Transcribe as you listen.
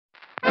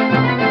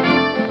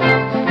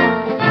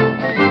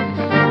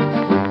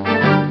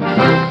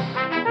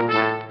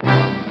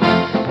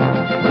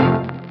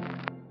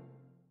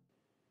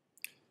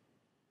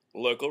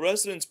Local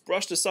residents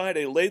brushed aside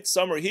a late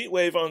summer heat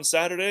wave on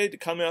Saturday to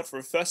come out for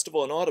a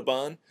festival in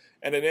Audubon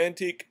and an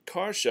antique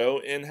car show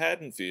in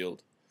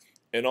Haddonfield.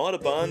 In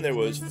Audubon, there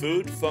was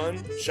food,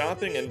 fun,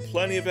 shopping, and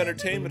plenty of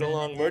entertainment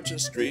along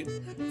Merchant Street,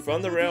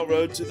 from the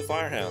railroad to the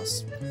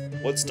firehouse.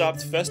 What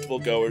stopped festival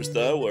goers,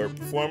 though, were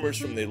performers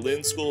from the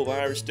Lynn School of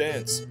Irish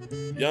Dance.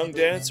 Young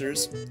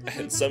dancers,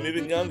 and some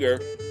even younger,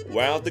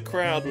 wowed the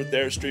crowd with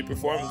their street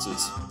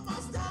performances.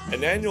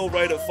 An annual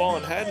rite of fall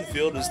in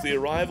Haddonfield is the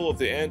arrival of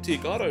the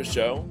Antique Auto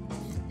Show,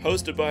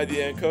 hosted by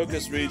the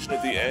Ancocas region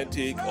of the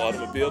Antique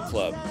Automobile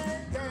Club.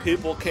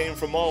 People came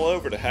from all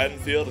over to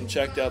Haddonfield and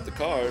checked out the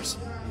cars,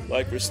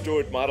 like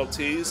restored Model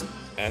Ts,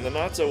 and the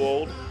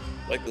not-so-old,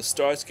 like the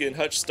Starsky and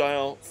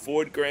Hutch-style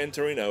Ford Gran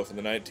Torino from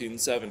the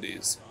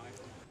 1970s.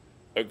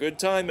 A good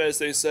time, as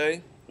they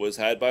say, was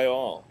had by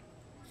all.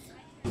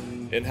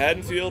 In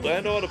Haddonfield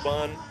and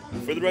Audubon,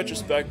 for the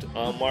Retrospect,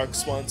 I'm Mark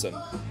Swanson.